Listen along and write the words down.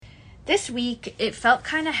this week it felt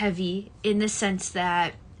kind of heavy in the sense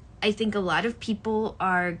that I think a lot of people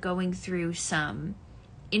are going through some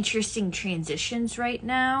interesting transitions right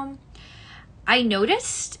now. I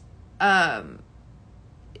noticed a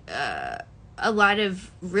lot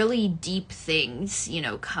of really deep things,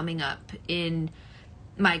 coming up in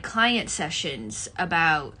my client sessions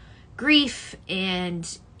about grief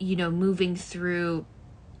and, moving through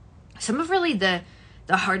some of really the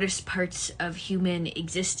hardest parts of human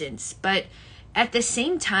existence. But at the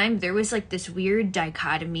same time, there was like this weird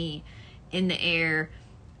dichotomy in the air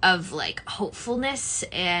of like hopefulness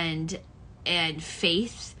and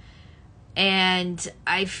faith. And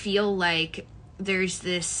I feel like there's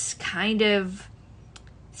this kind of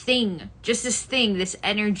this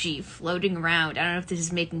energy floating around. I don't know if this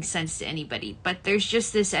is making sense to anybody, but there's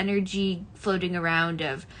just this energy floating around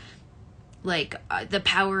of like the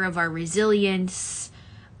power of our resilience,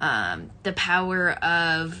 the power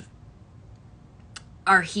of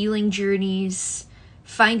our healing journeys,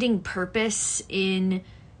 finding purpose in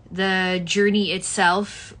the journey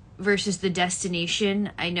itself versus the destination.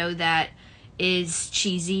 I know that is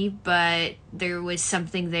cheesy, but there was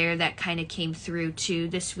something there that kind of came through too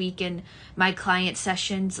this week in my client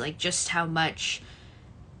sessions, like just how much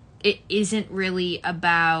it isn't really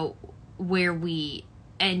about where we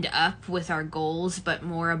end up with our goals, but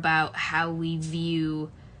more about how we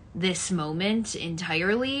view this moment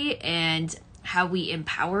entirely and how we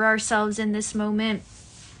empower ourselves in this moment.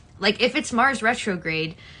 Like if it's Mars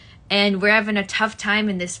retrograde and we're having a tough time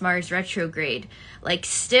in this Mars retrograde, like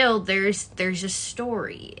still there's a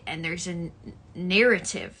story and there's a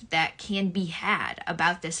narrative that can be had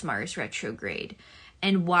about this Mars retrograde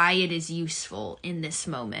and why it is useful in this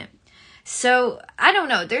moment. So I don't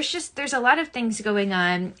know, there's a lot of things going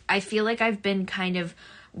on. I feel like I've been kind of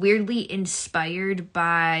weirdly inspired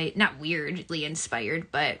by, not weirdly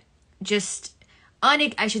inspired, but just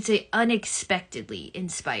unexpectedly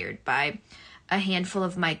inspired by a handful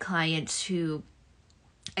of my clients who,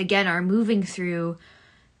 again, are moving through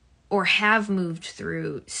or have moved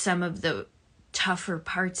through some of the tougher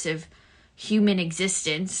parts of human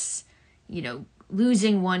existence,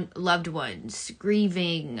 losing loved ones,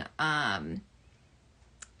 grieving,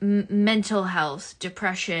 mental health,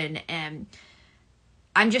 depression, and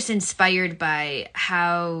I'm just inspired by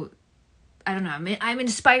how, I don't know, I'm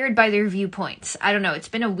inspired by their viewpoints. I don't know, it's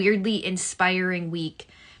been a weirdly inspiring week,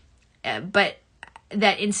 but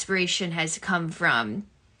that inspiration has come from,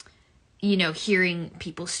 hearing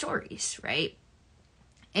people's stories, right?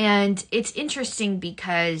 And it's interesting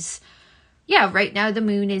because, right now the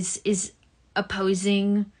moon is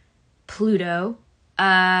opposing Pluto.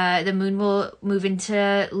 The moon will move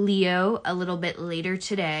into Leo a little bit later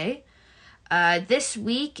today. This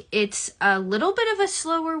week, it's a little bit of a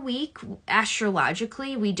slower week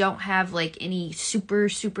astrologically. We don't have like any super,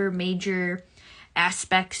 super major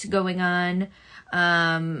aspects going on.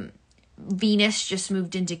 Venus just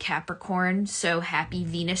moved into Capricorn, so happy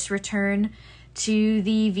Venus return to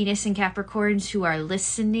the Venus and Capricorns who are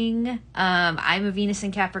listening. I'm a Venus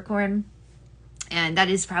and Capricorn, and that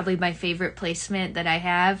is probably my favorite placement that I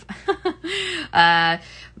have.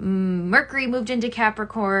 Mercury moved into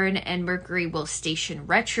Capricorn, and Mercury will station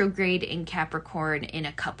retrograde in Capricorn in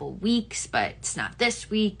a couple weeks, but it's not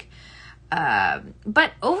this week.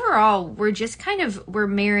 But overall, we're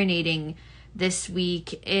marinating this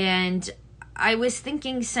week, and I was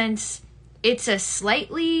thinking, since it's a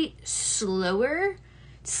slightly slower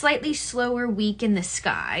week in the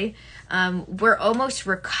sky, we're almost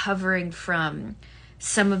recovering from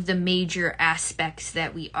some of the major aspects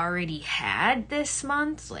that we already had this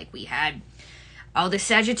month. Like we had all the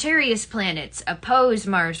Sagittarius planets oppose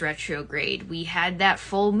Mars retrograde. We had that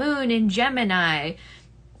full moon in Gemini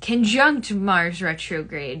conjunct Mars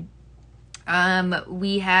retrograde.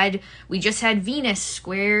 We just had Venus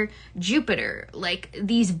square Jupiter. Like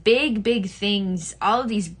these big things, all of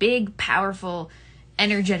these big, powerful,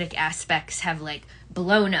 energetic aspects have like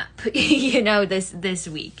blown up, this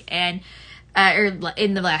week, and or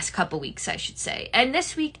in the last couple weeks, I should say. And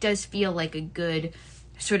this week does feel like a good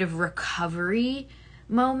sort of recovery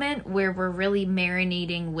moment where we're really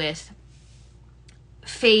marinating with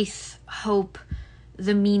faith, hope,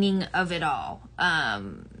 the meaning of it all.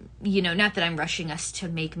 Not that I'm rushing us to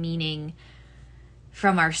make meaning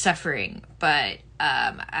from our suffering, but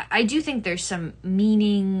I do think there's some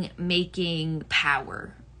meaning-making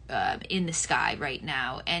power in the sky right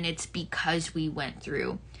now, and it's because we went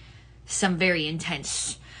through some very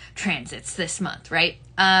intense transits this month, right?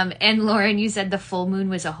 And Lauren, you said the full moon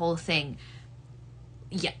was a whole thing.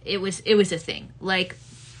 Yeah, it was a thing. Like,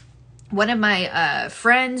 one of my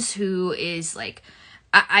friends who is like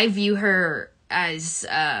I view her as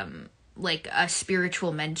like a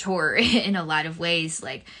spiritual mentor in a lot of ways,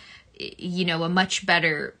 like, you know, a much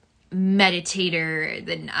better meditator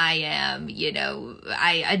than I am. You know,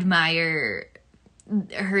 I admire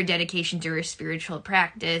her dedication to her spiritual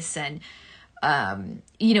practice. And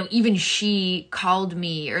you know, even she called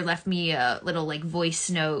me or left me a little like voice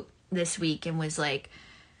note this week and was like,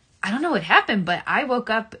 I don't know what happened, but I woke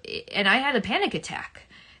up and I had a panic attack.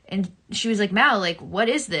 And she was like, Mal, like, what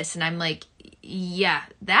is this? And I'm like, yeah,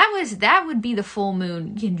 that would be the full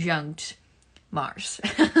moon conjunct Mars.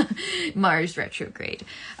 Mars retrograde.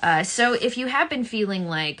 So if you have been feeling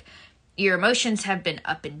like your emotions have been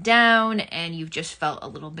up and down and you've just felt a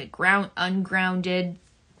little bit ungrounded,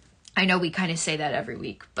 I know we kind of say that every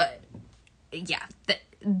week, but yeah,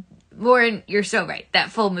 Lauren, you're so right.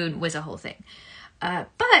 That full moon was a whole thing.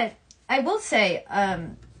 But I will say,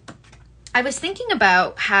 I was thinking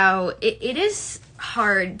about how it is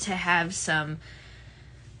hard to have some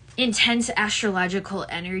intense astrological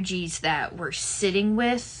energies that we're sitting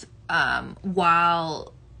with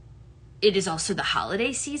while it is also the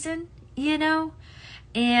holiday season, you know?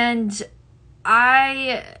 And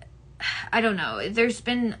I don't know. There's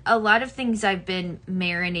been a lot of things I've been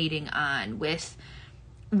marinating on with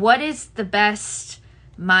what is the best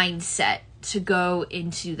mindset to go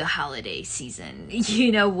into the holiday season.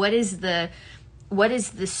 You know, what is the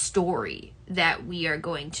story that we are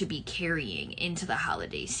going to be carrying into the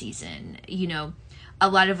holiday season? You know, a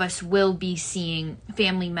lot of us will be seeing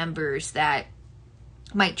family members that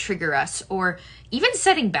might trigger us, or even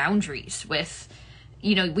setting boundaries with,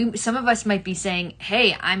 you know, some of us might be saying,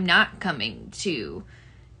 hey, I'm not coming to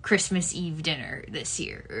Christmas Eve dinner this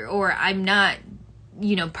year, or I'm not,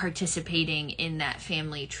 you know, participating in that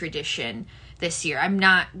family tradition this year. I'm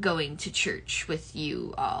not going to church with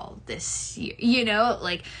you all this year. You know,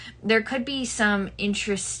 like, there could be some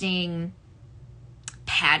interesting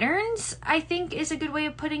patterns, I think is a good way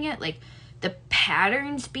of putting it. Like, the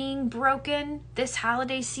patterns being broken this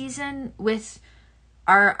holiday season with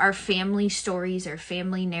our family stories, our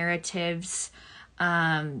family narratives.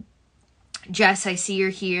 Jess, I see you're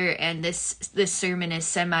here, and this sermon is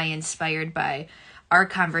semi-inspired by our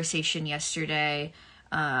conversation yesterday.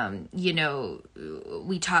 You know,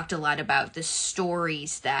 we talked a lot about the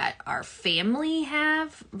stories that our family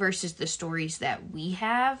have versus the stories that we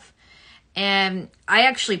have. And I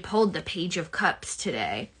actually pulled the Page of Cups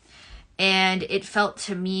today, and it felt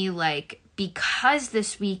to me like, because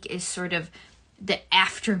this week is sort of the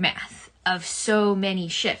aftermath of so many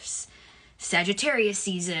shifts, Sagittarius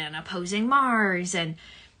season opposing Mars, and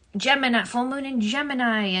Gemini, full moon in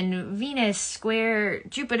Gemini, and Venus square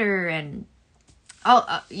Jupiter, and all,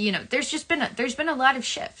 you know, there's been a lot of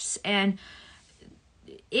shifts. And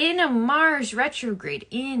in a Mars retrograde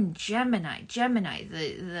in Gemini,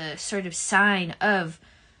 the sort of sign of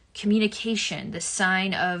communication, the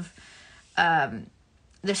sign of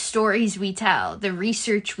the stories we tell, the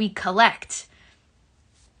research we collect.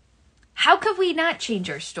 How could we not change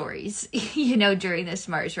our stories, you know, during this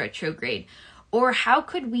Mars retrograde? Or how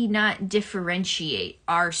could we not differentiate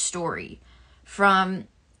our story from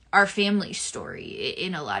our family story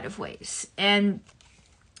in a lot of ways? And,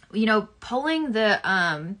 you know, pulling the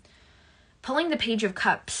Page of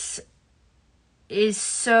Cups is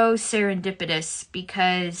so serendipitous,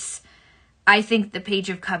 because I think the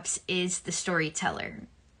Page of Cups is the storyteller.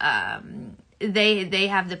 They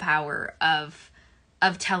have the power of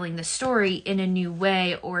telling the story in a new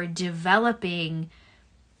way, or developing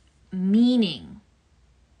meaning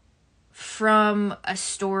from a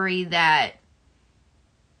story that,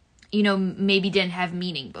 you know, maybe didn't have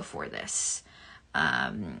meaning before this.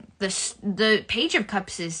 The Page of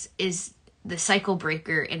Cups is the cycle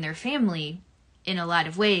breaker in their family in a lot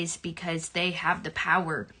of ways, because they have the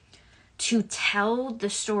power to tell the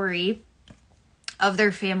story of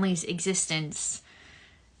their family's existence,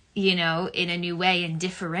 you know, in a new way, and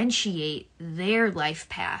differentiate their life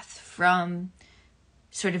path from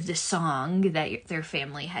sort of the song that their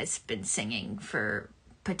family has been singing for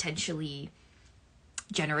potentially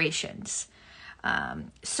generations.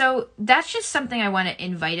 So that's just something I want to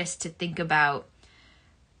invite us to think about.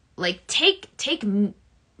 Like, take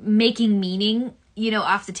making meaning, you know,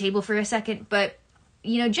 off the table for a second, but,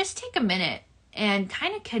 you know, just take a minute and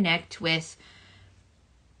kind of connect with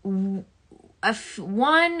one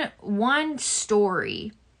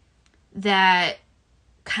story that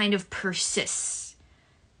kind of persists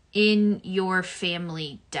in your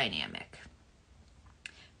family dynamic.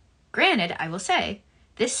 Granted, I will say,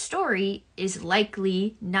 this story is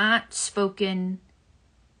likely not spoken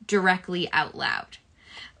directly out loud.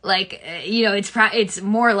 Like, it's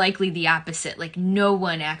more likely the opposite. Like, no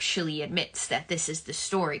one actually admits that this is the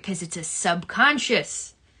story because it's a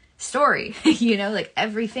subconscious story. Like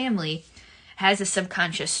every family has a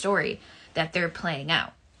subconscious story that they're playing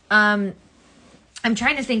out. I'm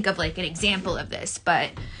trying to think of like an example of this, but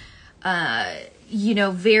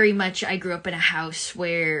very much I grew up in a house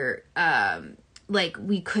where like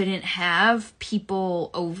we couldn't have people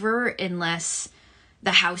over unless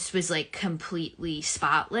the house was like completely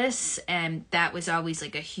spotless, and that was always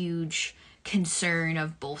like a huge concern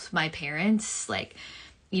of both my parents. Like,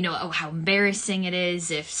 how embarrassing it is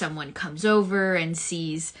if someone comes over and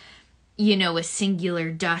sees, a singular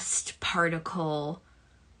dust particle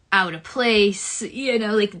out of place,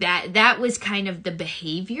 like that was kind of the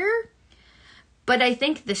behavior. But I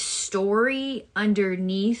think the story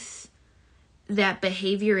underneath that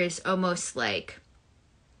behavior is almost like,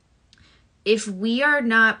 if we are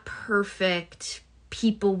not perfect,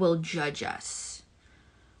 people will judge us.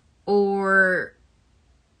 Or,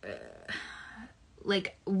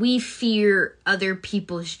 like, we fear other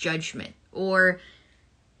people's judgment. Or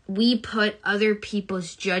we put other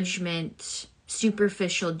people's judgment,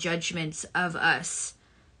 superficial judgments of us,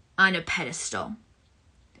 on a pedestal.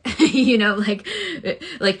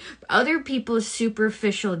 Like other people's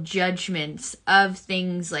superficial judgments of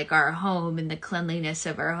things like our home and the cleanliness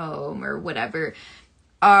of our home or whatever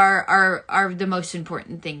are the most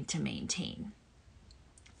important thing to maintain.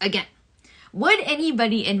 Again, would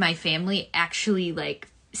anybody in my family actually like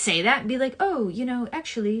say that and be like, oh,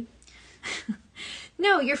 actually,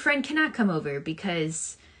 no, your friend cannot come over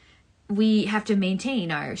because we have to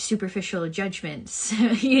maintain our superficial judgments,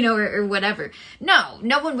 or whatever. No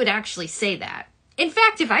one would actually say that. In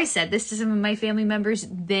fact, if I said this to some of my family members,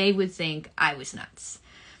 they would think I was nuts.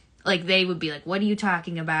 Like, they would be like, what are you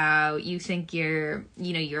talking about? You think you're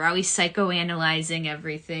always psychoanalyzing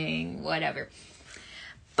everything, whatever.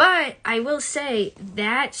 But I will say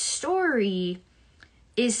that story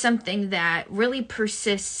is something that really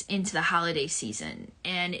persists into the holiday season,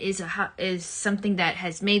 and is something that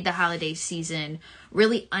has made the holiday season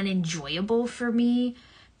really unenjoyable for me,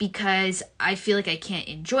 because I feel like I can't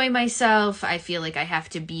enjoy myself. I feel like I have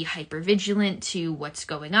to be hypervigilant to what's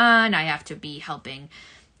going on. I have to be helping,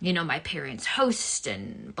 my parents host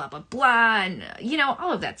and blah, blah, blah, and,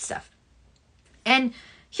 all of that stuff. And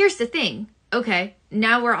here's the thing. Okay,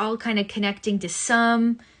 now we're all kind of connecting to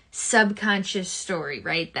some subconscious story,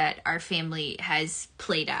 right, that our family has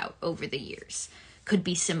played out over the years. Could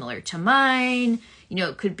be similar to mine.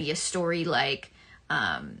 It could be a story like,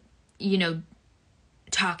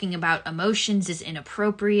 talking about emotions is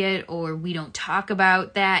inappropriate, or we don't talk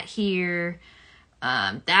about that here.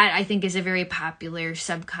 That I think is a very popular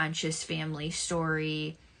subconscious family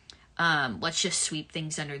story. Let's just sweep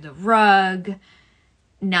things under the rug,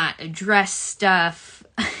 not address stuff,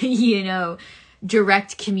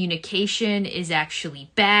 direct communication is actually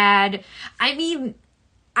bad. I mean,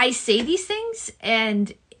 I say these things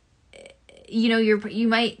and, you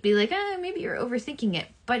might be like, maybe you're overthinking it,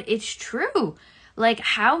 but it's true. Like,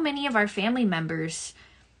 how many of our family members,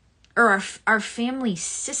 or our family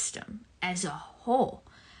system as a whole,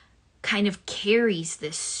 kind of carries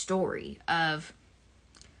this story of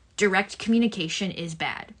direct communication is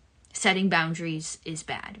bad. Setting boundaries is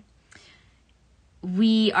bad.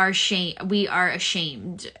 We are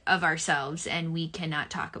ashamed of ourselves and we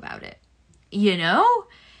cannot talk about it,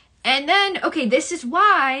 And then, okay, this is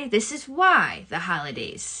why the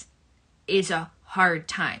holidays is a hard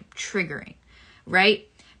time, triggering, right?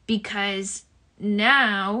 Because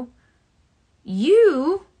now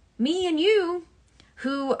me and you,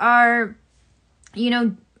 who are,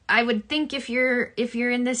 I would think if you're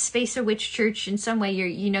in this space of Witch Church in some way,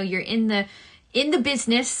 you're in the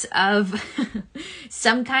business of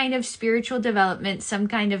some kind of spiritual development, some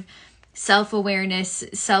kind of self-awareness,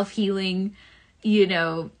 self-healing,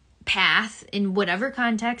 path in whatever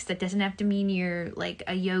context. That doesn't have to mean you're like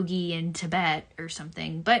a yogi in Tibet or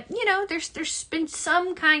something, but there's been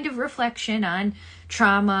some kind of reflection on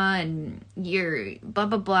trauma and your blah,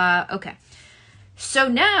 blah, blah. Okay. So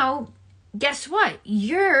now, guess what?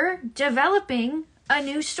 You're developing a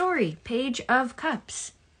new story, Page of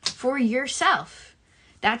Cups, for yourself.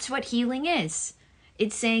 That's what healing is.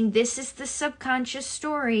 It's saying, this is the subconscious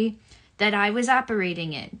story that I was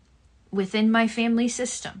operating in within my family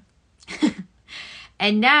system.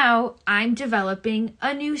 And now I'm developing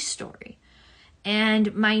a new story.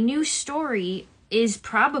 And my new story is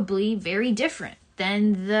probably very different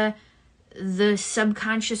than the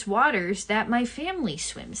subconscious waters that my family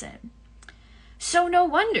swims in. So no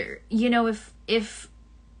wonder, if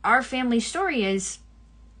our family story is,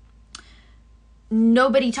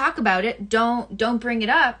 nobody talk about it. Don't bring it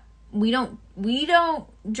up. We don't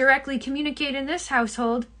directly communicate in this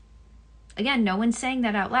household. Again, no one's saying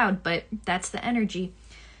that out loud, but that's the energy.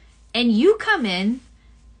 And you come in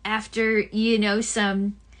after, you know,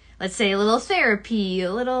 some, let's say, a little therapy,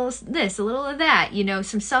 a little this, a little of that, you know,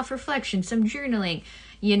 some self-reflection, some journaling,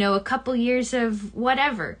 you know, a couple years of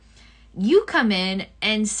whatever. You come in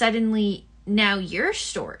and suddenly now your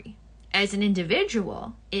story as an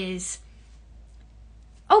individual is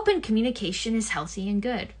open communication is healthy and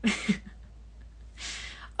good.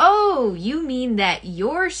 Oh, you mean that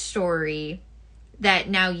your story that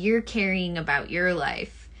now you're carrying about your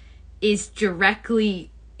life is directly,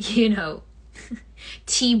 you know,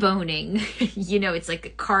 T-boning, you know, it's like a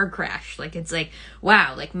car crash. Like, it's like,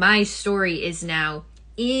 wow, like my story is now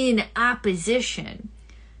in opposition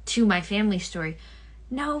to my family story.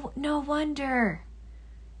 No wonder.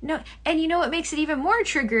 No, and you know what makes it even more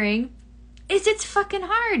triggering is it's fucking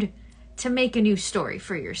hard to make a new story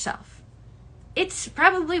for yourself. It's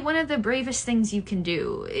probably one of the bravest things you can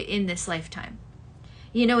do in this lifetime.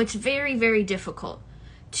 You know, it's very, very difficult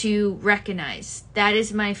to recognize that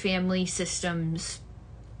is my family system's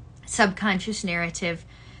subconscious narrative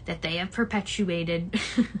that they have perpetuated.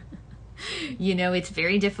 You know, it's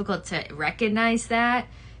very difficult to recognize that,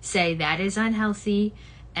 say that is unhealthy,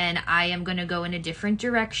 and I am going to go in a different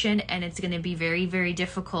direction, and it's going to be very, very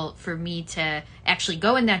difficult for me to actually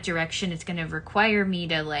go in that direction. It's going to require me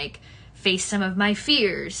to, like, face some of my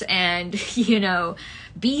fears and, you know,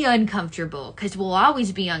 be uncomfortable, because we'll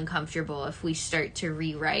always be uncomfortable if we start to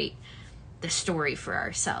rewrite the story for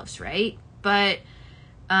ourselves, right? But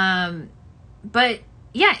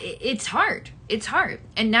yeah, it's hard. It's hard.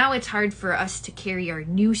 And now it's hard for us to carry our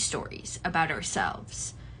new stories about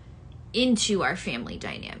ourselves into our family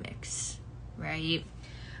dynamics, right?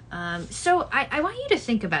 So I want you to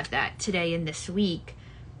think about that today and this week.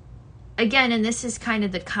 Again, and this is kind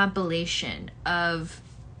of the compilation of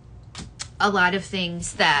a lot of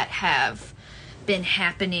things that have been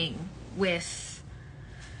happening with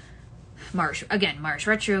Mars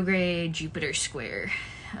retrograde, Jupiter square,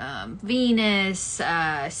 Venus,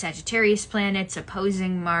 Sagittarius planets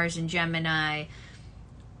opposing Mars and Gemini.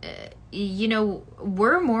 You know,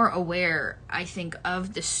 we're more aware, I think,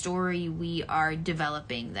 of the story we are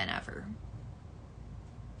developing than ever.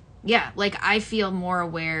 Yeah, like I feel more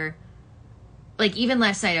aware. Like, even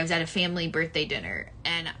last night I was at a family birthday dinner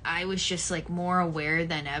and I was just like more aware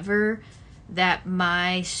than ever that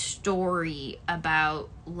my story about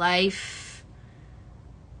life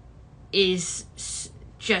is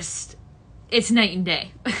just, it's night and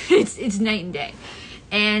day. It's night and day.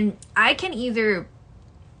 And I can either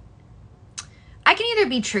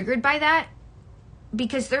be triggered by that,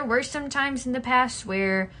 because there were some times in the past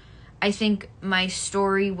where I think my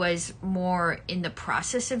story was more in the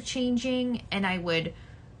process of changing, and I would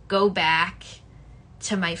go back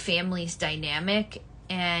to my family's dynamic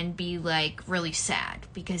and be like really sad,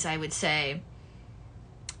 because I would say,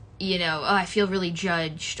 you know, oh, I feel really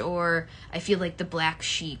judged, or I feel like the black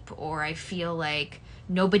sheep, or I feel like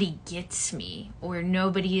nobody gets me, or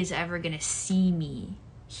nobody is ever going to see me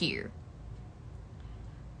here.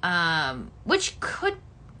 Which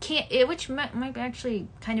might actually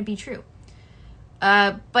kind of be true.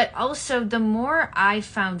 But also, the more I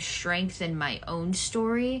found strength in my own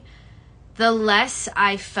story, the less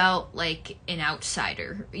I felt like an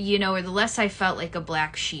outsider, you know, or the less I felt like a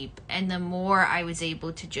black sheep, and the more I was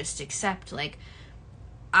able to just accept, like,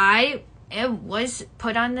 I was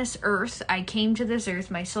put on this earth, I came to this earth,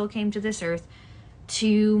 my soul came to this earth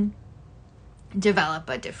to develop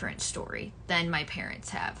a different story than my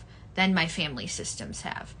parents have, than my family systems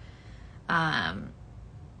have.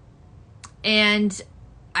 And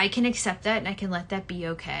I can accept that, and I can let that be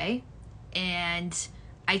okay. And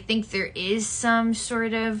I think there is some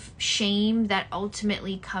sort of shame that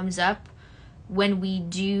ultimately comes up when we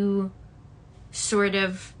do sort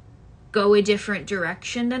of go a different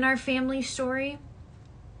direction than our family story.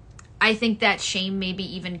 I think that shame maybe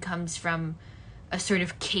even comes from a sort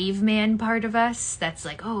of caveman part of us that's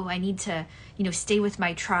like, oh, I need to, you know, stay with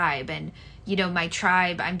my tribe, and, you know, my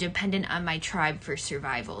tribe, I'm dependent on my tribe for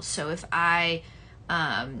survival. So if I,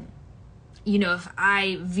 if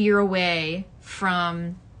I veer away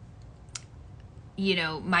from, you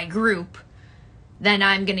know, my group, then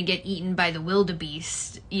I'm going to get eaten by the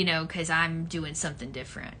wildebeest, you know, because I'm doing something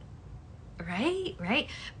different. Right?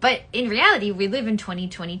 But in reality, we live in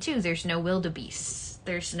 2022. There's no wildebeests.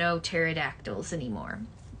 There's no pterodactyls anymore.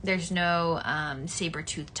 There's no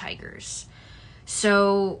saber-toothed tigers.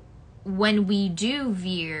 So when we do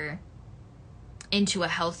veer into a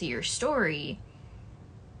healthier story,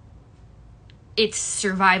 it's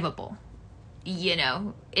survivable. You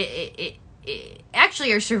know, it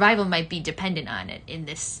actually, our survival might be dependent on it in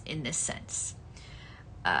this sense.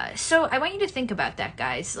 So I want you to think about that,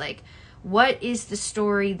 guys. Like, what is the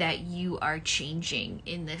story that you are changing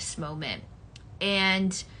in this moment?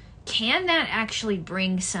 And can that actually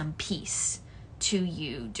bring some peace to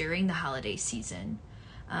you during the holiday season?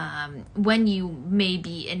 When you may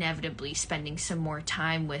be inevitably spending some more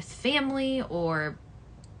time with family, or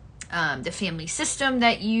the family system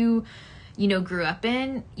that you grew up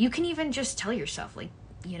in, you can even just tell yourself, like,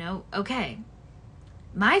 okay,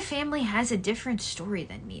 my family has a different story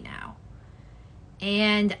than me now.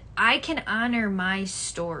 And I can honor my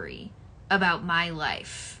story about my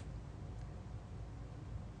life.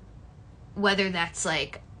 Whether that's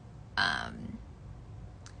like,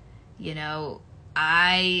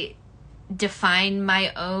 I define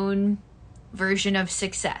my own version of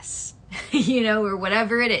success, or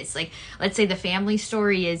whatever it is. Like, let's say the family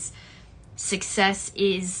story is success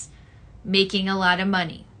is making a lot of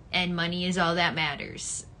money, and money is all that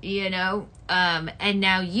matters, and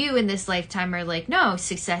now you in this lifetime are like, no,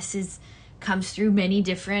 success comes through many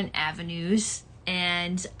different avenues,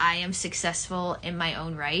 and I am successful in my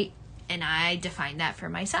own right, and I define that for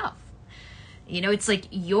myself. It's like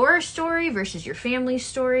your story versus your family's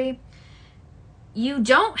story. You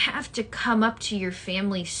don't have to come up to your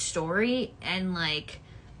family's story and like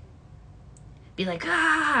be like,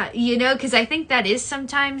 because I think that is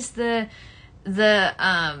sometimes the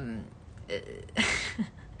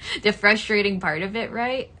the frustrating part of it,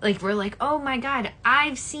 right? Like, we're like, oh my God,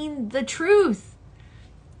 I've seen the truth.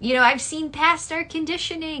 I've seen past our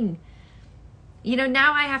conditioning.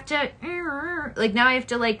 Now I have to,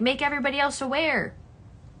 make everybody else aware.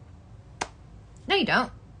 No, you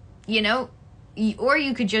don't. Or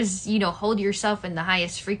you could just, hold yourself in the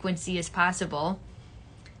highest frequency as possible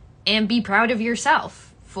and be proud of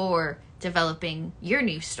yourself for developing your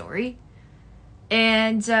new story.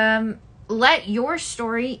 And let your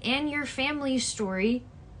story and your family's story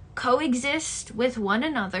coexist with one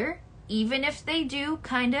another, even if they do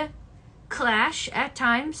kind of clash at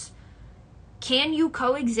times. Can you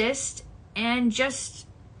coexist and just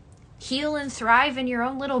heal and thrive in your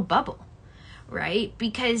own little bubble, right?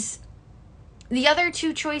 Because the other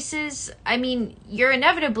two choices, you're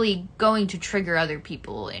inevitably going to trigger other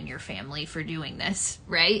people in your family for doing this,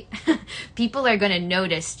 right? People are going to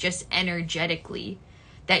notice just energetically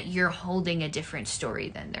that you're holding a different story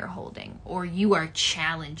than they're holding, or you are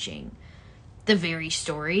challenging the very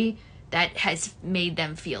story that has made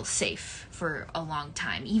them feel safe for a long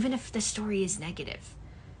time, even if the story is negative.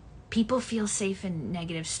 People feel safe in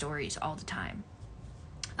negative stories all the time.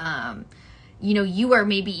 You are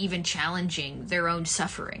maybe even challenging their own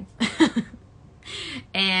suffering.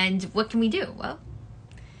 And what can we do? Well,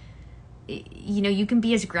 you can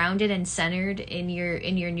be as grounded and centered in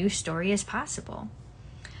your new story as possible.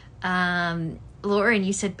 Lauren,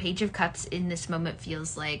 you said Page of Cups in this moment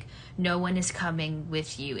feels like no one is coming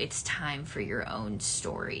with you. It's time for your own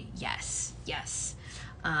story. Yes.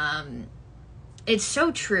 It's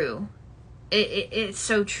so true. It's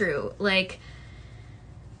so true. Like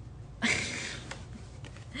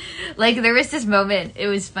there was this moment, it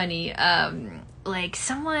was funny.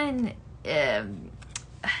 Someone in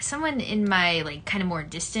my like kind of more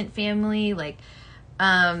distant family, there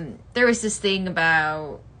was this thing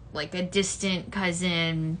about like a distant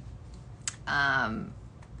cousin,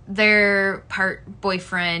 their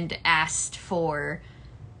boyfriend asked for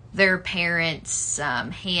their parents'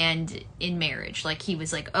 hand in marriage. Like, he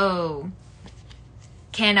was like, oh,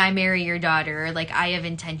 can I marry your daughter? Like, I have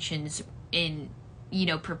intentions in,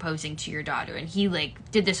 proposing to your daughter. And he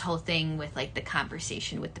like did this whole thing with like the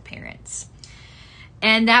conversation with the parents.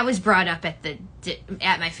 And that was brought up at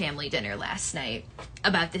my family dinner last night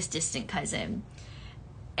about this distant cousin.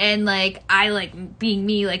 And I being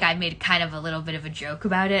me, I made kind of a little bit of a joke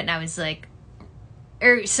about it, and I was like,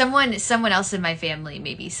 or someone else in my family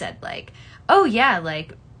maybe said oh yeah,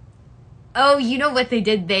 oh, you know what they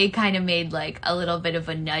did? They kind of made a little bit of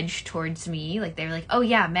a nudge towards me. They were like, oh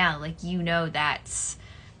yeah, Mal,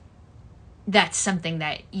 that's something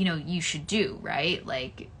that, you should do, right?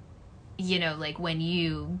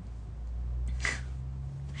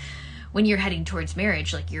 When you're heading towards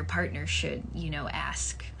marriage, your partner should,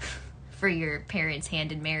 ask for your parents'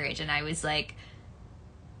 hand in marriage. And I was like,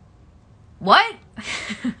 what?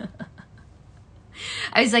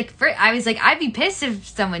 I was like, I'd be pissed if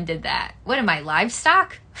someone did that. What am I,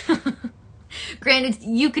 livestock? Granted,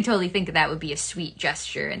 you could totally think that would be a sweet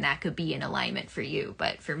gesture and that could be in alignment for you.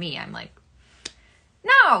 But for me, I'm like,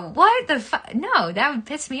 No, what the fuck? No, that would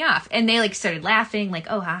piss me off. And they like started laughing, like,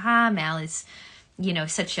 oh, haha, Mal is,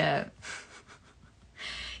 such a,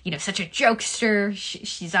 such a jokester.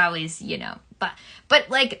 She's always, but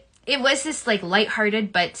like, it was this like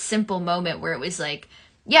lighthearted but simple moment where it was like,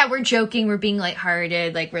 yeah, we're joking, we're being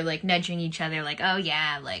lighthearted, like we're like nudging each other, like, oh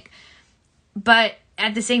yeah, like, but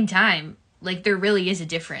at the same time, like there really is a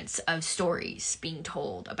difference of stories being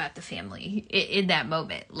told about the family in that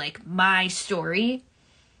moment. Like my story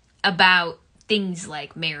about things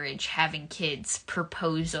like marriage, having kids,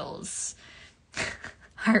 proposals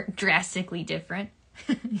are drastically different,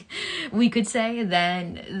 we could say,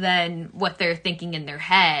 than what they're thinking in their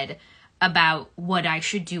head about what I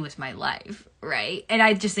should do with my life, right? And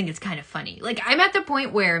I just think it's kind of funny. Like, I'm at the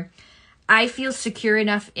point where I feel secure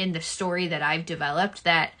enough in the story that I've developed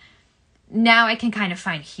that now I can kind of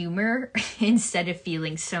find humor instead of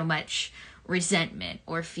feeling so much resentment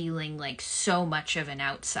or feeling like so much of an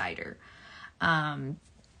outsider. And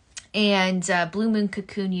Blue Moon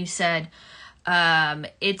Cocoon, you said,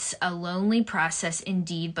 it's a lonely process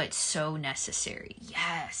indeed, but so necessary.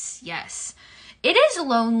 Yes. It is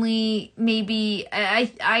lonely, maybe.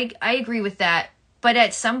 I agree with that. But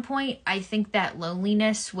at some point, I think that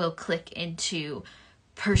loneliness will click into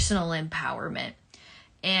personal empowerment.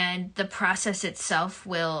 And the process itself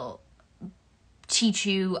will teach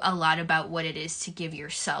you a lot about what it is to give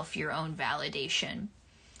yourself your own validation.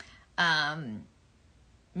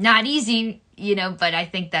 Not easy, but I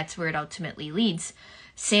think that's where it ultimately leads.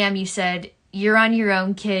 Sam, you said, you're on your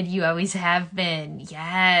own, kid. You always have been.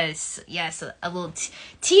 Yes. A little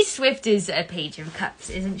T Swift is a page of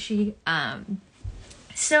cups, isn't she?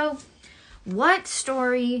 So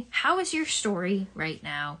how is your story right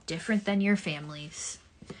now different than your family's?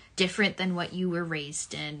 Different than what you were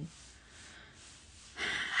raised in?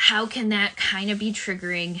 How can that kind of be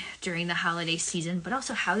triggering during the holiday season, but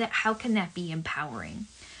also how can that be empowering?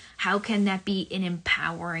 How can that be an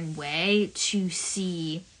empowering way to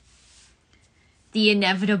see the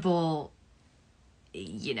inevitable,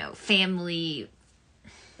 family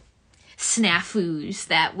snafus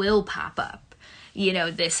that will pop up,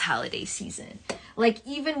 this holiday season? Like,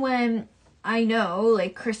 even when I know,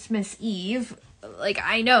 like, Christmas Eve, like,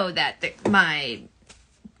 I know that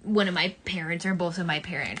one of my parents or both of my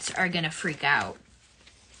parents are going to freak out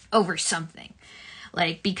over something.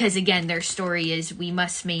 Like, because again, their story is we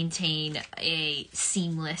must maintain a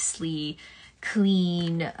seamlessly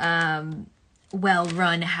clean,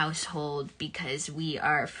 well-run household because we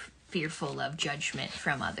are fearful of judgment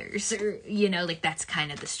from others. Or, like, that's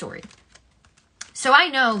kind of the story. So I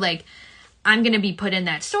know, like, I'm going to be put in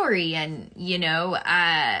that story and,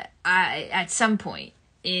 I at some point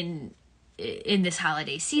in this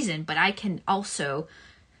holiday season, but I can also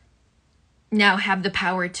now have the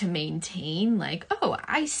power to maintain, like, oh,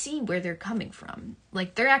 I see where they're coming from.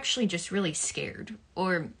 Like, they're actually just really scared,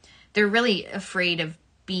 or they're really afraid of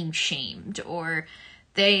being shamed, or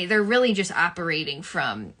they're really just operating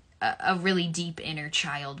from a really deep inner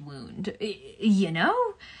child wound,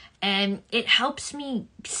 and it helps me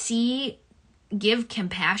give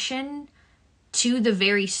compassion to the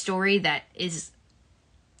very story that is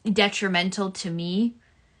detrimental to me,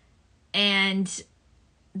 and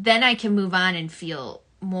then I can move on and feel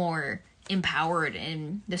more empowered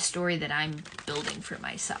in the story that I'm building for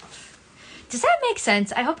myself. Does that make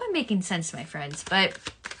sense? I hope I'm making sense, my friends. But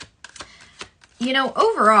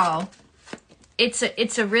overall, it's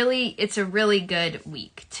a really good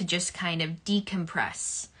week to just kind of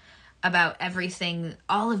decompress about everything,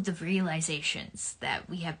 all of the realizations that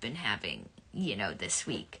we have been having, this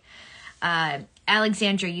week.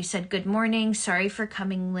 Alexandra, you said, good morning. Sorry for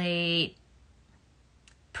coming late.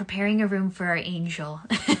 Preparing a room for our angel.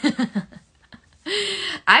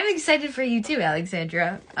 I'm excited for you too,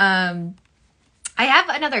 Alexandra. I have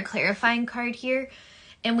another clarifying card here,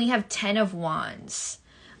 and we have 10 of Wands.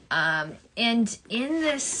 And in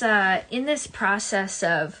this process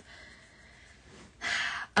of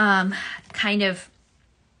kind of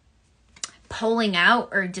pulling out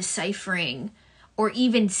or deciphering or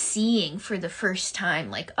even seeing for the first time,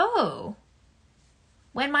 like, oh,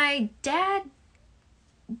 when my dad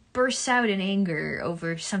bursts out in anger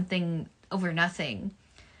over nothing,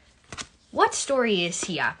 what story is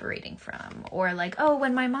he operating from? Or like, oh,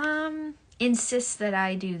 when my mom insists that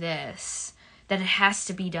I do this, that it has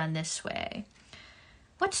to be done this way,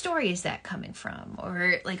 what story is that coming from?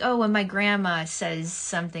 Or like, oh, when my grandma says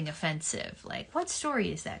something offensive, like, what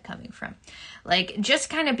story is that coming from? Like, just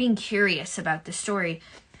kind of being curious about the story.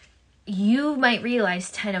 You might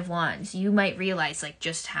realize 10 of Wands. You might realize, like,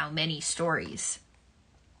 just how many stories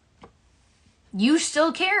you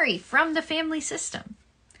still carry from the family system.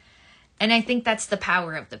 And I think that's the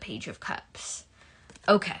power of the Page of Cups.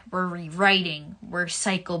 Okay, we're rewriting, we're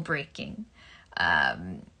cycle breaking.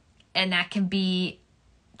 And that can be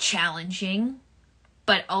challenging,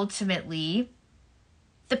 but ultimately,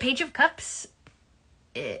 the Page of Cups,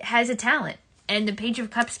 it has a talent. And the Page of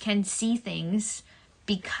Cups can see things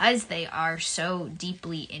because they are so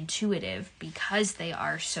deeply intuitive, because they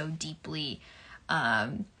are so deeply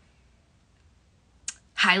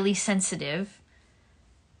highly sensitive.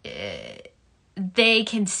 They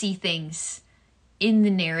can see things in the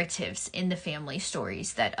narratives, in the family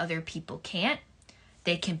stories that other people can't.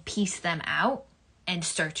 They can piece them out and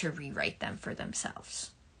start to rewrite them for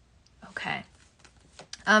themselves. Okay.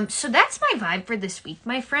 So that's my vibe for this week,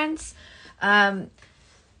 my friends.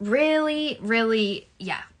 Really,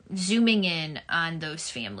 zooming in on those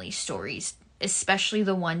family stories, especially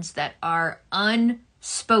the ones that are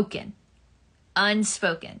unspoken.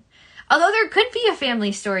 Although there could be a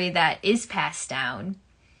family story that is passed down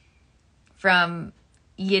from,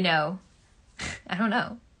 I don't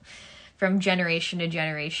know, from generation to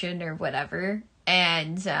generation or whatever.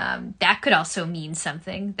 And that could also mean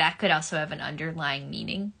something. That could also have an underlying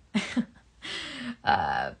meaning.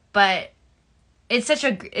 But it's such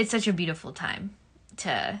a beautiful time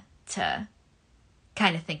to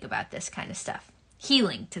kind of think about this kind of stuff.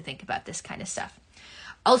 Healing to think about this kind of stuff.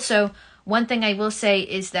 Also, one thing I will say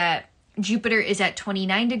is that Jupiter is at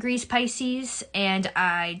 29 degrees Pisces, and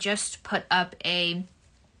I just put up a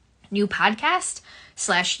new podcast /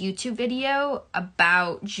 YouTube video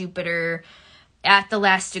about Jupiter at the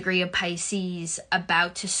last degree of Pisces,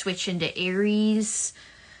 about to switch into Aries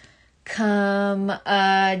come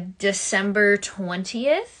December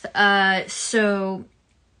 20th. So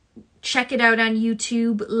check it out on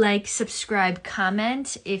YouTube, like, subscribe,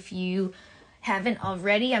 comment if you haven't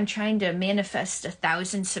already. I'm trying to manifest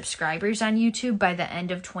 1,000 subscribers on YouTube by the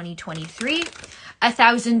end of 2023,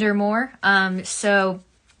 1,000 or more. So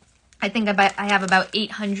I think I have about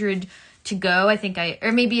 800 to go.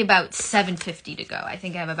 Or maybe about 750 to go. I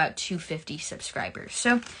think I have about 250 subscribers.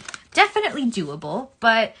 So definitely doable,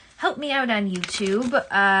 but help me out on YouTube.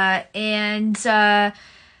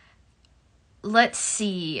 Let's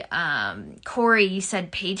see. Corey, you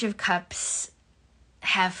said Page of Cups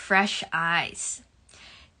have fresh eyes.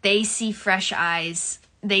 They see fresh eyes.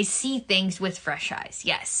 They see things with fresh eyes.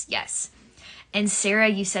 Yes. And Sarah,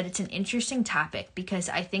 you said it's an interesting topic because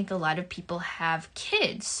I think a lot of people have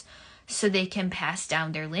kids so they can pass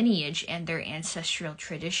down their lineage and their ancestral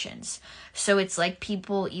traditions. So it's like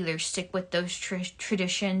people either stick with those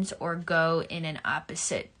traditions or go in an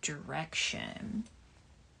opposite direction.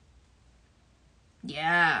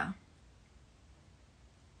 Yeah.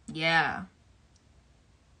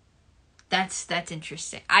 That's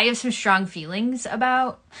interesting. I have some strong feelings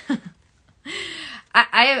about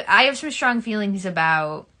I have some strong feelings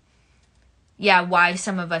about why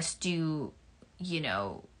some of us do,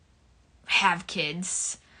 have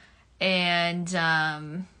kids. And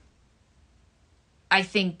I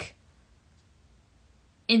think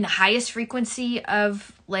in the highest frequency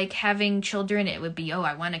of like having children, it would be,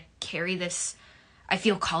 I want to carry this. I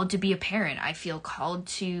feel called to be a parent. I feel called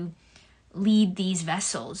to lead these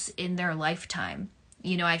vessels in their lifetime.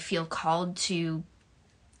 I feel called to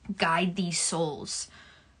guide these souls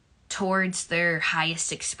towards their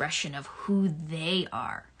highest expression of who they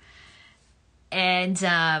are. And,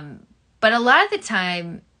 but a lot of the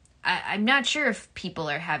time, I'm not sure if people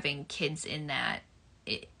are having kids in that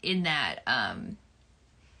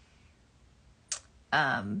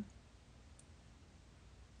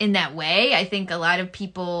way. I think a lot of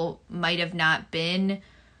people might have not been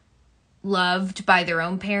loved by their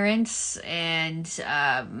own parents and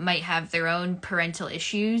might have their own parental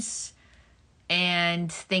issues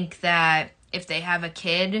and think that if they have a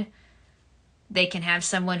kid, they can have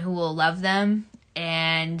someone who will love them.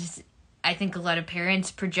 And I think a lot of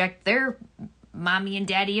parents project their mommy and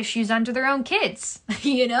daddy issues onto their own kids.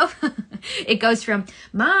 It goes from,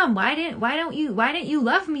 Mom, why didn't you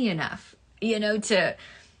love me enough? To,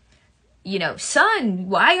 son,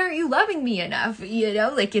 why aren't you loving me enough?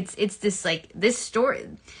 Like it's this, like, this story.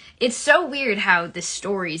 It's so weird how the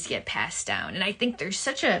stories get passed down. And I think there's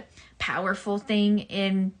such a powerful thing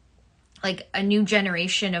in like a new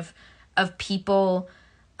generation of people,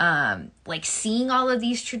 like seeing all of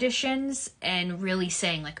these traditions and really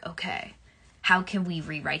saying like, okay, how can we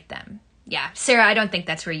rewrite them? Yeah. Sarah, I don't think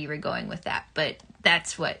that's where you were going with that, but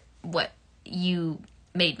that's what you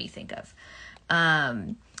made me think of.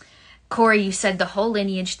 Corey, you said the whole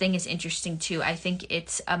lineage thing is interesting too. I think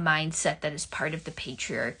it's a mindset that is part of the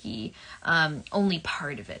patriarchy. Only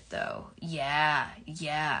part of it though. Yeah.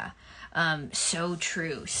 So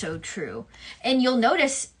true, so true. And you'll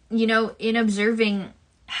notice, in observing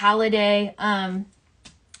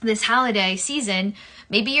this holiday season,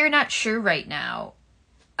 maybe you're not sure right now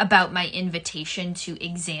about my invitation to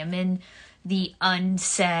examine the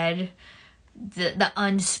unsaid, the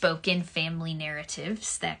unspoken family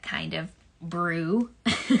narratives that kind of brew,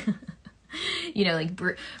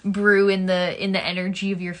 brew in the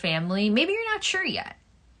energy of your family. Maybe you're not sure yet.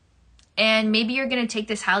 And maybe you're going to take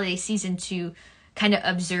this holiday season to kind of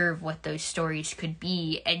observe what those stories could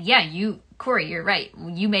be. And yeah, Corey, you're right.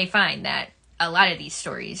 You may find that a lot of these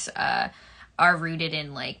stories are rooted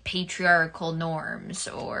in like patriarchal norms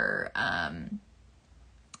or,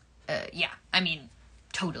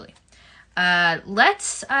 totally.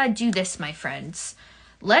 Let's do this, my friends.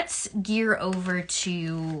 Let's gear over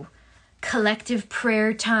to collective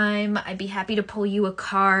prayer time. I'd be happy to pull you a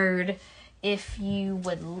card if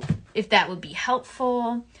that would be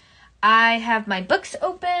helpful. I have my books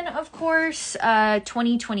open, of course,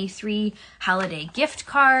 2023 holiday gift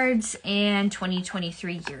cards and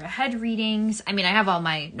 2023 year ahead readings. I mean, I have all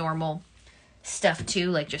my normal stuff too,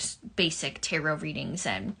 like just basic tarot readings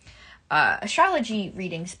and astrology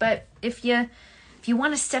readings. But if you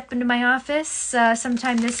want to step into my office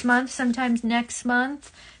sometime this month, sometimes next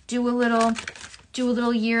month, do a little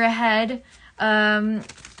year ahead,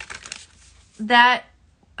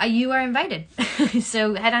 you are invited.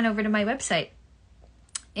 So head on over to my website.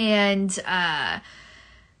 And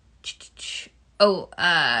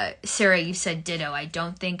Sarah, you said ditto. I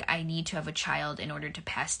don't think I need to have a child in order to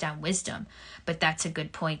pass down wisdom, but that's a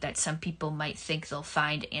good point, that some people might think they'll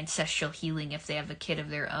find ancestral healing if they have a kid of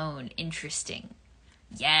their own. Interesting.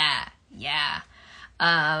 Yeah.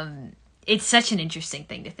 It's such an interesting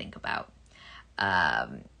thing to think about.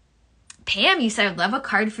 Pam, you said, I'd love a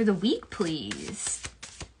card for the week, please.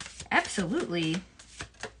 Absolutely.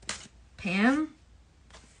 Pam,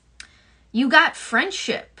 you got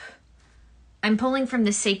friendship. I'm pulling from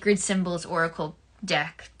the Sacred Symbols Oracle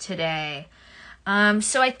deck today.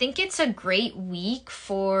 So I think it's a great week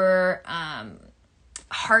for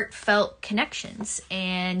heartfelt connections.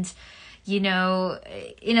 And, in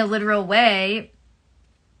a literal way,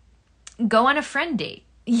 go on a friend date.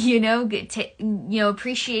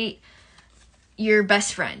 Appreciate your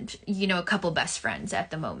best friend, a couple best friends at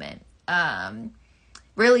the moment.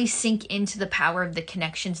 Really sink into the power of the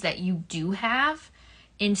connections that you do have,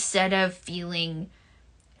 instead of feeling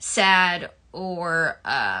sad or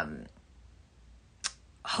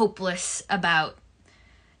hopeless about,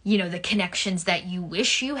 the connections that you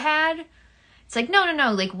wish you had. It's like, no.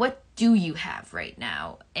 Like, what do you have right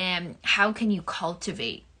now? And how can you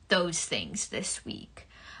cultivate those things this week?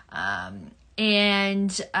 I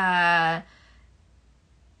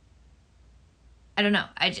don't know.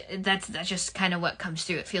 That's just kind of what comes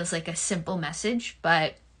through. It feels like a simple message,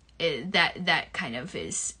 but that kind of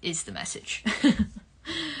is the message.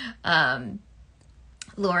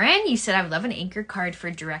 Lauren, you said, I would love an anchor card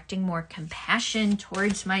for directing more compassion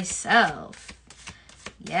towards myself.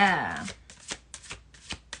 Yeah.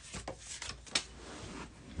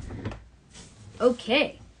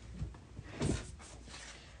 Okay.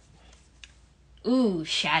 Ooh,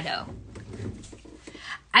 shadow.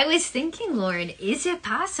 I was thinking, Lauren, is it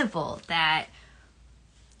possible that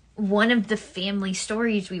one of the family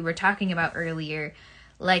stories we were talking about earlier,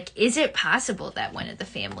 is it possible that one of the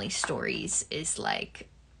family stories is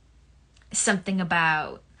something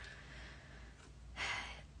about,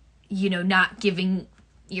 not giving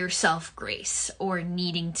yourself grace or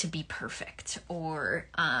needing to be perfect or,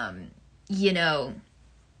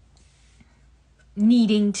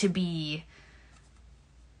 needing to be...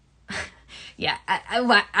 Yeah,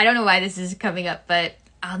 I don't know why this is coming up, but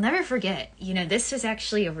I'll never forget. This was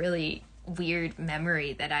actually a really weird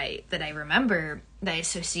memory that I remember, that I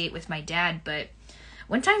associate with my dad. But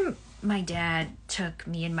one time my dad took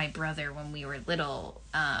me and my brother when we were little.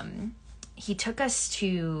 He took us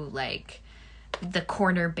to the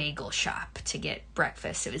corner bagel shop to get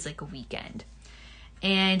breakfast. It was a weekend.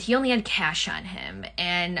 And he only had cash on him.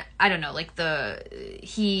 And I don't know,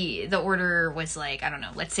 the order was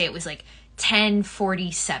let's say it was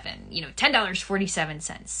 $10.47,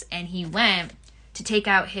 $10.47. And he went to take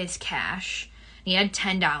out his cash. He had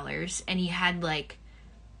 $10 and he had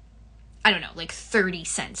 30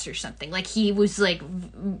 cents or something. He was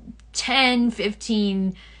 10,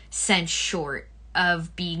 15 cents short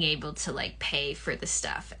of being able to pay for the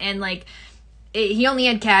stuff. And he only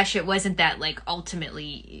had cash. It wasn't that, like,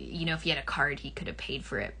 ultimately, you know, if he had a card, he could have paid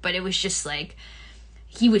for it. But it was just, like,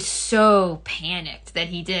 he was so panicked that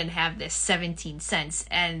he didn't have this 17 cents.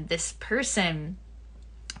 And this person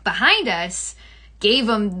behind us gave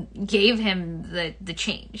him the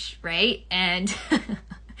change, right? And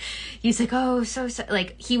he's like, oh, so,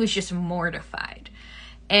 like, he was just mortified.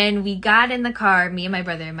 And we got in the car, me and my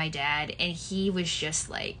brother and my dad, and he was just,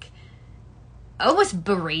 like, almost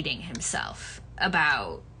berating himself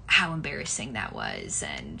about how embarrassing that was.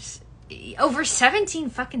 And over 17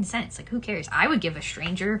 fucking cents. Like, who cares? I would give a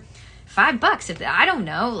stranger $5 if I don't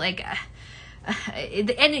know. Like,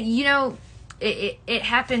 and you know, it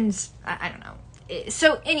happens. I don't know.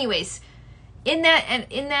 So, anyways, in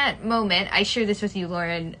that moment, I share this with you,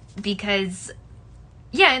 Lauren, because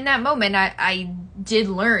yeah, in that moment, I did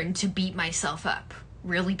learn to beat myself up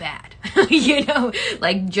really bad, you know,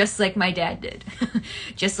 like, just like my dad did,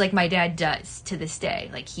 just like my dad does to this day.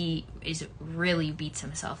 Like, he really beats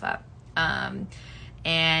himself up.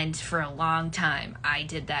 And for a long time, I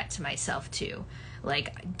did that to myself too.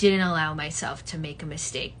 Like, didn't allow myself to make a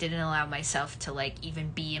mistake, didn't allow myself to, like, even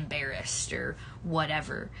be embarrassed or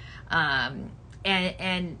whatever.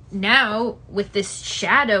 And now with this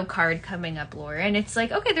shadow card coming up, Lauren, it's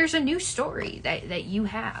like, okay, there's a new story that you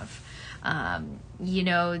have. You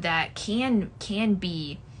know, that can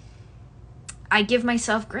be, I give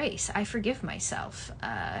myself grace. I forgive myself.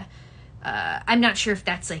 I'm not sure if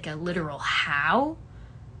that's like a literal how,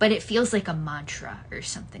 but it feels like a mantra or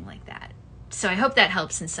something like that. So I hope that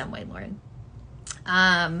helps in some way, Lauren.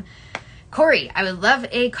 Corey, I would love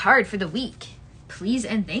a card for the week. Please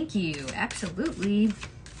and thank you. Absolutely.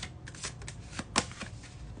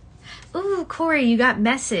 Ooh, Corey, you got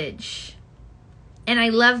message. And I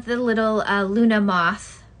love the little Luna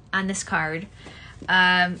moth on this card.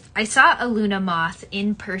 I saw a Luna moth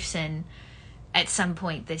in person at some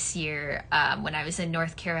point this year when I was in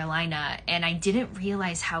North Carolina, and I didn't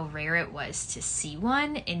realize how rare it was to see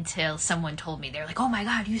one until someone told me. They're like, oh my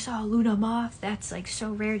God, you saw a Luna moth? That's, like,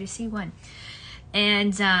 so rare to see one.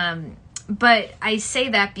 And, but I say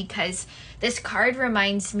that because this card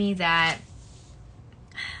reminds me that,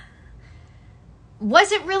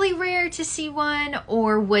 was it really rare to see one,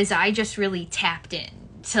 or was I just really tapped in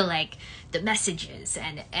to, like, the messages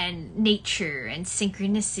and nature and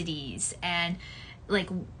synchronicities, and, like,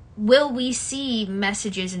 will we see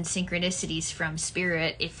messages and synchronicities from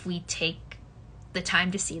spirit if we take the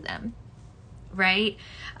time to see them, right?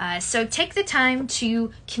 So take the time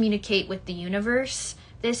to communicate with the universe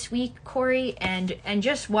this week, Corey, and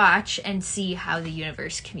just watch and see how the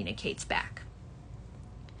universe communicates back.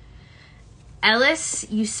 Ellis,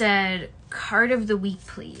 you said card of the week,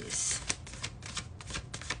 please.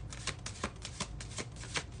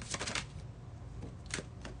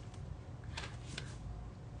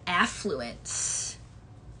 Affluence.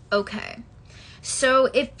 Okay. So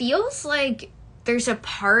it feels like there's a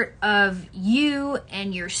part of you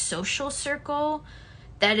and your social circle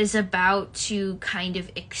that is about to kind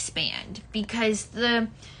of expand, because the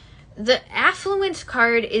affluence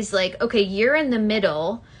card is like, okay, you're in the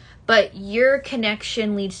middle, but your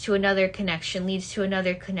connection leads to another connection, leads to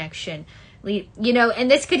another connection, you know, and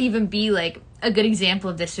this could even be like, a good example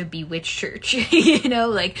of this would be Witch Church, you know,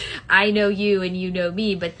 like, I know you and you know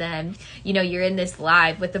me, but then, you know, you're in this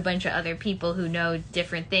live with a bunch of other people who know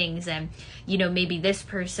different things, and, you know, maybe this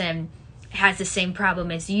person has the same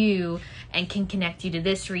problem as you and can connect you to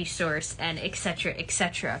this resource, and etc.,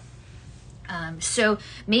 etc. So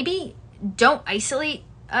maybe don't isolate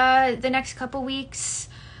the next couple weeks.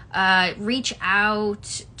 Reach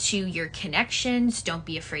out to your connections. Don't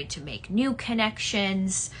be afraid to make new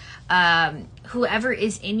connections. Whoever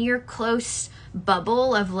is in your close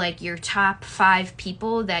bubble of, like, your top 5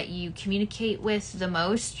 people that you communicate with the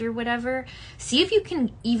most or whatever, see if you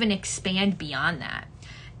can even expand beyond that,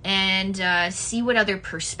 and see what other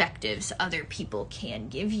perspectives other people can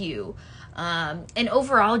give you. And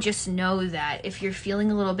overall, just know that if you're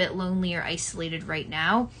feeling a little bit lonely or isolated right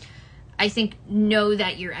now, I think know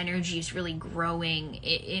that your energy is really growing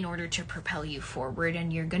in order to propel you forward,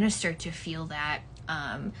 and you're going to start to feel that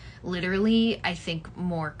literally, I think,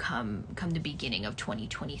 more come the beginning of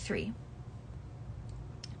 2023.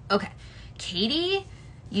 Okay, Katie,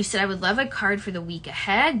 you said I would love a card for the week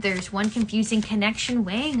ahead. There's one confusing connection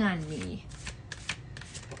weighing on me.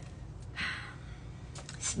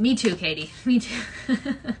 Me too, Katie. Me too.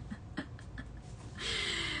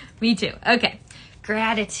 Me too. Okay.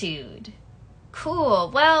 Gratitude.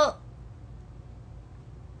 Cool. Well,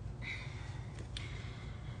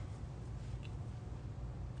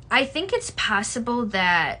 I think it's possible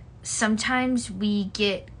that sometimes we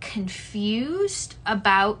get confused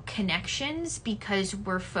about connections because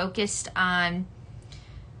we're focused on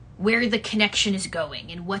where the connection is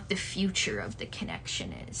going and what the future of the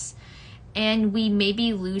connection is. And we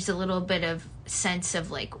maybe lose a little bit of sense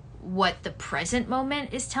of like what the present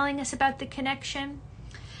moment is telling us about the connection.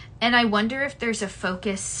 And I wonder if there's a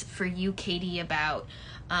focus for you, Katie, about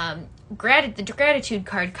the gratitude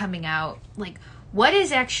card coming out. Like, what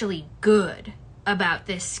is actually good about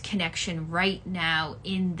this connection right now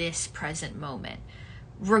in this present moment?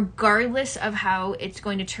 Regardless of how it's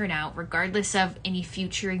going to turn out, regardless of any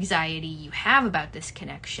future anxiety you have about this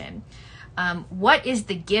connection, what is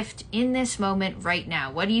the gift in this moment right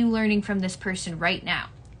now? What are you learning from this person right now?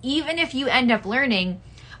 Even if you end up learning,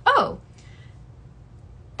 oh,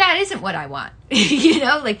 that isn't what I want.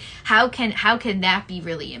 Like how can that be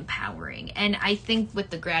really empowering? And I think with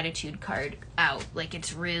the gratitude card out, like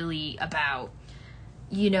it's really about,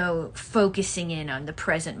 focusing in on the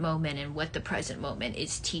present moment and what the present moment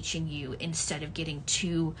is teaching you, instead of getting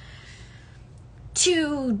too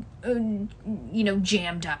jammed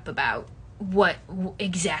up about what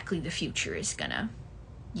exactly the future is gonna,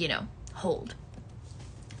 hold.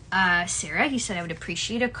 Sarah, he said, I would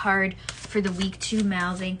appreciate a card for the week 2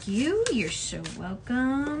 Mal. Thank you. You're so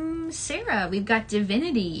welcome. Sarah, we've got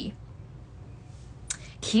Divinity.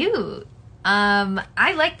 Cute.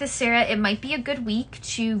 I like this, Sarah. It might be a good week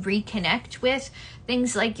to reconnect with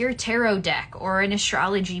things like your tarot deck or an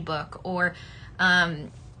astrology book, or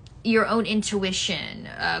your own intuition,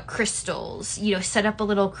 crystals. Set up a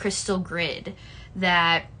little crystal grid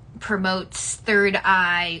that promotes third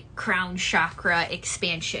eye, crown chakra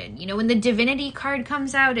expansion. When the Divinity card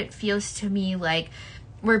comes out, it feels to me like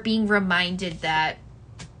we're being reminded that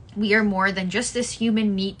we are more than just this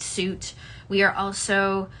human meat suit. We are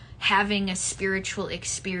also having a spiritual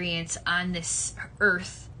experience on this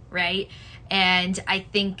earth, right? And I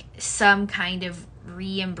think some kind of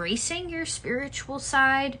re-embracing your spiritual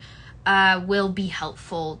side will be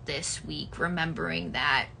helpful this week, remembering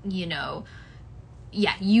that,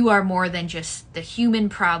 you are more than just the human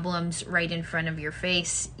problems right in front of your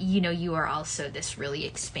face. You are also this really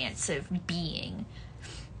expansive being.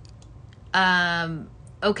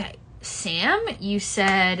 Okay, Sam, you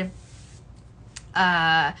said,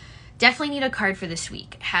 definitely need a card for this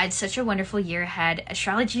week. Had such a wonderful year. Had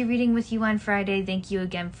astrology reading with you on Friday. Thank you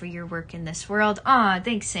again for your work in this world. Aw,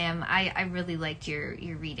 thanks, Sam. I really liked your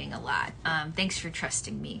reading a lot. Thanks for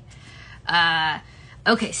trusting me.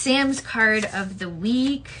 Okay, Sam's card of the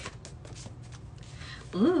week.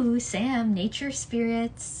 Ooh, Sam, nature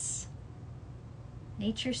spirits.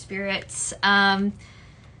 Nature spirits.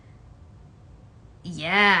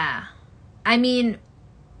 Yeah. I mean,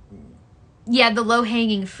 yeah, the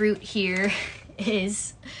low-hanging fruit here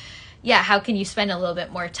is, how can you spend a little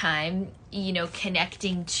bit more time,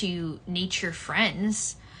 connecting to nature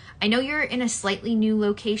friends? I know you're in a slightly new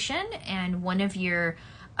location, and one of your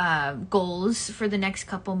goals for the next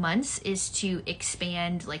couple months is to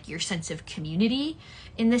expand like your sense of community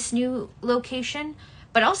in this new location.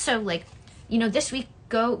 But also, like, this week,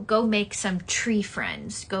 go make some tree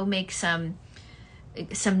friends. Go make some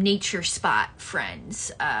nature spot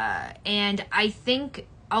friends. And I think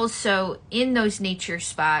also in those nature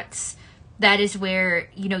spots, that is where,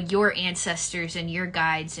 your ancestors and your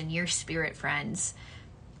guides and your spirit friends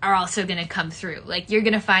are also going to come through. Like, you're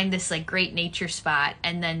going to find this like great nature spot,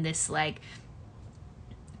 and then this like,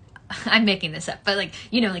 I'm making this up, but like,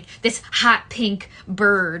 like this hot pink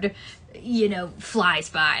bird, flies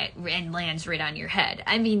by and lands right on your head.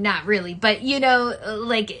 I mean, not really, but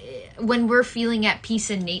like when we're feeling at peace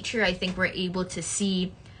in nature, I think we're able to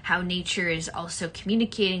see how nature is also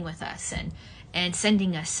communicating with us and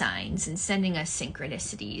sending us signs and sending us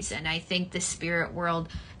synchronicities. And I think the spirit world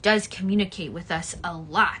does communicate with us a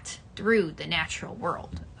lot through the natural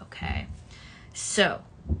world. Okay. So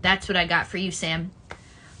that's what I got for you, Sam.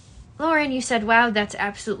 Lauren, you said, wow, that's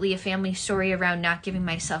absolutely a family story around not giving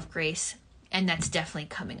myself grace. And that's definitely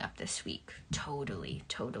coming up this week. Totally.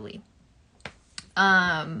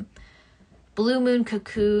 Blue Moon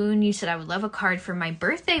Cocoon, you said, I would love a card for my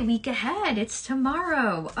birthday week ahead. It's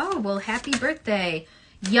tomorrow. Oh, well, happy birthday,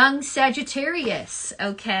 young Sagittarius.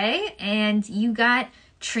 Okay. And you got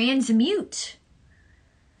Transmute.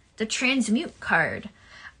 The Transmute card.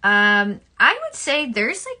 I would say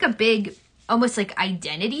there's like a big, almost like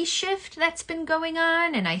identity shift that's been going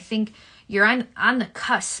on. And I think you're on the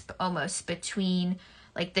cusp almost between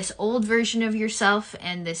like this old version of yourself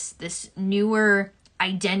and this newer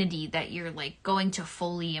identity that you're like going to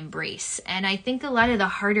fully embrace. And I think a lot of the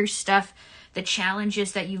harder stuff, the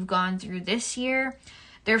challenges that you've gone through this year,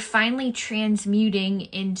 they're finally transmuting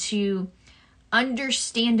into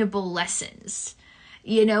understandable lessons.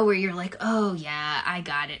 You know, where you're like, oh yeah, I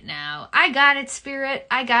got it now. I got it, Spirit.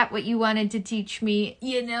 I got what you wanted to teach me.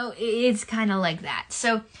 You know, it's kind of like that.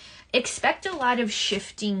 So expect a lot of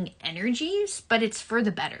shifting energies, but it's for the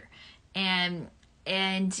better. And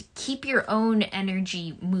keep your own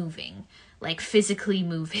energy moving, like physically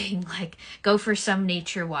moving, like go for some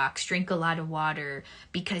nature walks, drink a lot of water,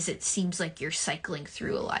 because it seems like you're cycling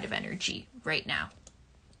through a lot of energy right now.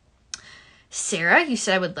 Sarah, you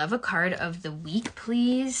said I would love a card of the week,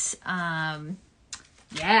 please.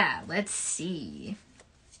 Yeah, let's see.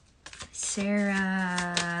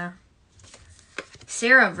 Sarah,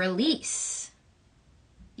 release.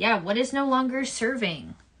 Yeah, what is no longer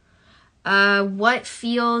serving? What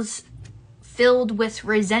feels filled with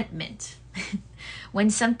resentment? When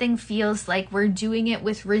something feels like we're doing it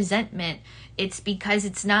with resentment, it's because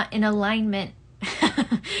it's not in alignment.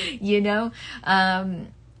 You know?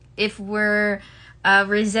 If we're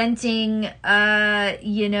resenting,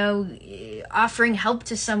 you know, offering help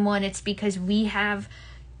to someone, it's because we have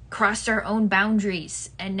crossed our own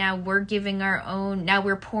boundaries, and now we're giving our own, now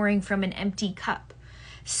we're pouring from an empty cup.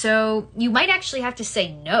 So you might actually have to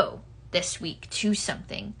say no this week to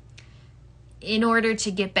something in order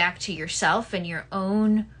to get back to yourself and your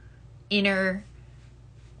own inner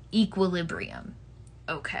equilibrium.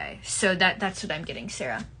 Okay, so that's what I'm getting,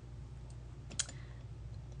 Sarah.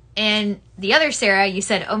 And the other Sarah, you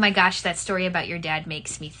said, oh my gosh, that story about your dad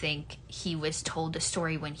makes me think he was told a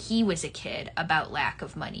story when he was a kid about lack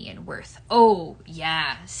of money and worth. Oh,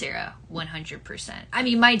 yeah, Sarah, 100%. I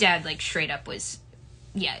mean, my dad, like, straight up was,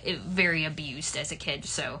 very abused as a kid.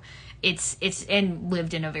 So it's and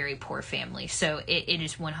lived in a very poor family. So it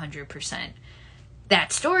is 100%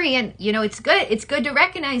 that story. And, you know, it's good. It's good to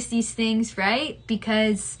recognize these things, right?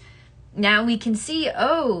 Because now we can see,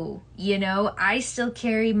 oh, you know, I still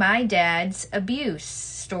carry my dad's abuse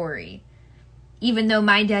story. Even though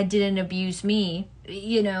my dad didn't abuse me,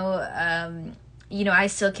 you know, I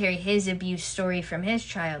still carry his abuse story from his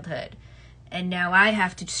childhood. And now I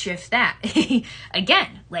have to shift that.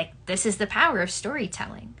 Again, like, this is the power of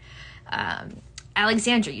storytelling.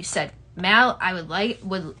 Alexandra, you said, Mal, I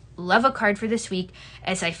would love a card for this week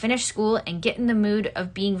as I finish school and get in the mood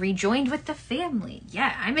of being rejoined with the family.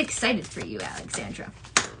 Yeah, I'm excited for you, Alexandra.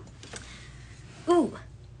 Ooh.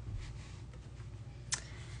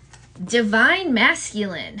 Divine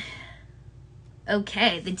Masculine.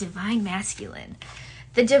 Okay, the Divine Masculine.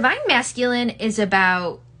 The Divine Masculine is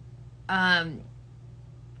about kind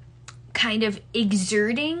of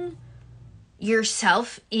exerting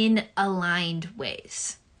yourself in aligned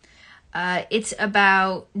ways. It's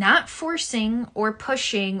about not forcing or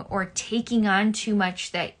pushing or taking on too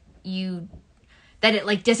much that it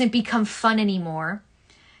like doesn't become fun anymore.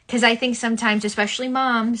 Because I think sometimes, especially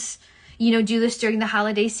moms, you know, do this during the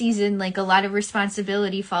holiday season, like a lot of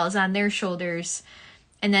responsibility falls on their shoulders.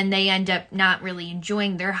 And then they end up not really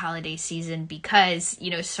enjoying their holiday season because,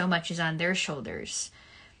 you know, so much is on their shoulders.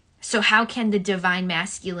 So how can the Divine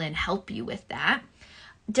Masculine help you with that?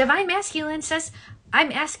 Divine Masculine says,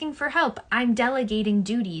 I'm asking for help. I'm delegating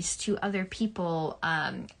duties to other people.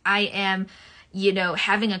 I am, you know,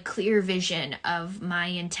 having a clear vision of my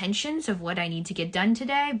intentions of what I need to get done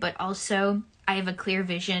today, but also I have a clear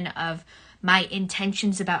vision of my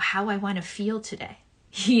intentions about how I want to feel today.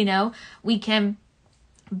 You know, we can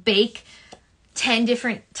bake 10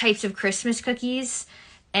 different types of Christmas cookies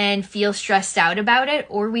and feel stressed out about it,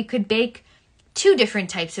 or we could bake 2 different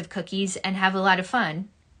types of cookies and have a lot of fun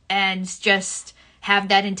and just have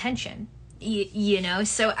that intention, you know?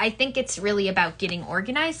 So I think it's really about getting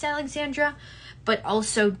organized, Alexandra, but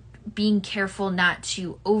also being careful not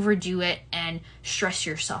to overdo it and stress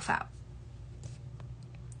yourself out.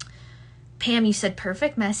 Pam, you said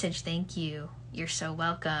perfect message. Thank you. You're so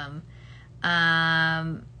welcome.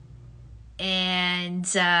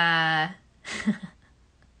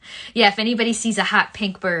 Yeah, if anybody sees a hot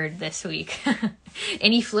pink bird this week,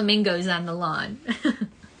 any flamingos on the lawn,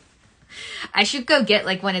 I should go get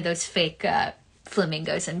like one of those fake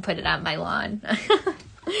flamingos and put it on my lawn.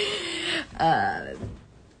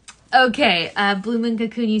 Okay, Blue Moon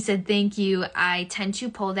Cocoon, you said thank you. I tend to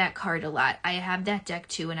pull that card a lot. I have that deck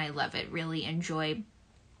too, and I love it. Really enjoy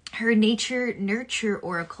her Nature Nurture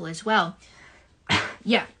Oracle as well.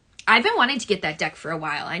 Yeah, I've been wanting to get that deck for a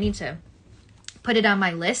while. I need to put it on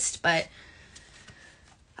my list, but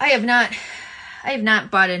I have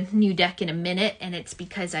not bought a new deck in a minute, and it's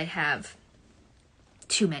because I have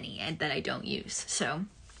too many and that I don't use. So,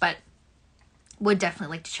 but would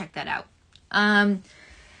definitely like to check that out.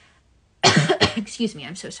 Excuse me,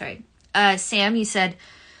 I'm so sorry. Sam, you said,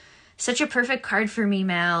 such a perfect card for me,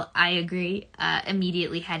 Mal. I agree.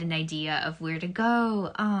 Immediately had an idea of where to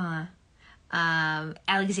go.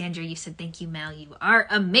 Alexandra, you said, thank you, Mal. You are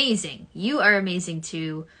amazing. You are amazing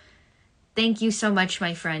too. Thank you so much,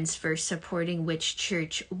 my friends, for supporting Witch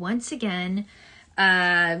Church once again.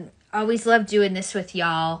 Always love doing this with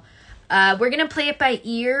y'all. We're going to play it by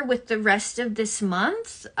ear with the rest of this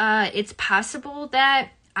month. It's possible that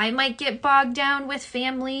I might get bogged down with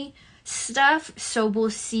family stuff, so we'll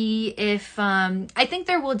see if I think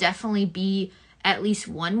there will definitely be at least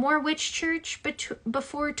one more Witch Church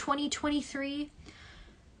before 2023,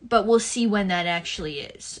 but we'll see when that actually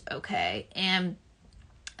is. Okay. And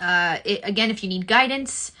again, if you need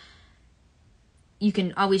guidance, you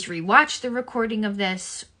can always rewatch the recording of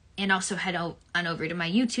this, and also head on over to my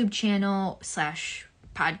YouTube channel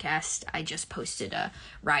 /podcast. I just posted a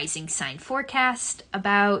rising sign forecast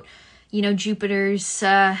about Jupiter's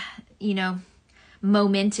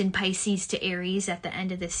moment in Pisces to Aries at the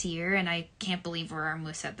end of this year, and I can't believe we're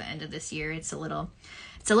almost at the end of this year. It's a little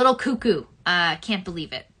cuckoo. Can't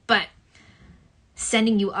believe it. But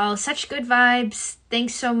sending you all such good vibes.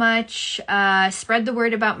 Thanks so much. Spread the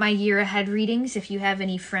word about my year ahead readings if you have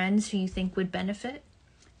any friends who you think would benefit.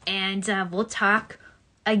 And we'll talk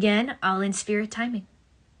again, all in spirit timing.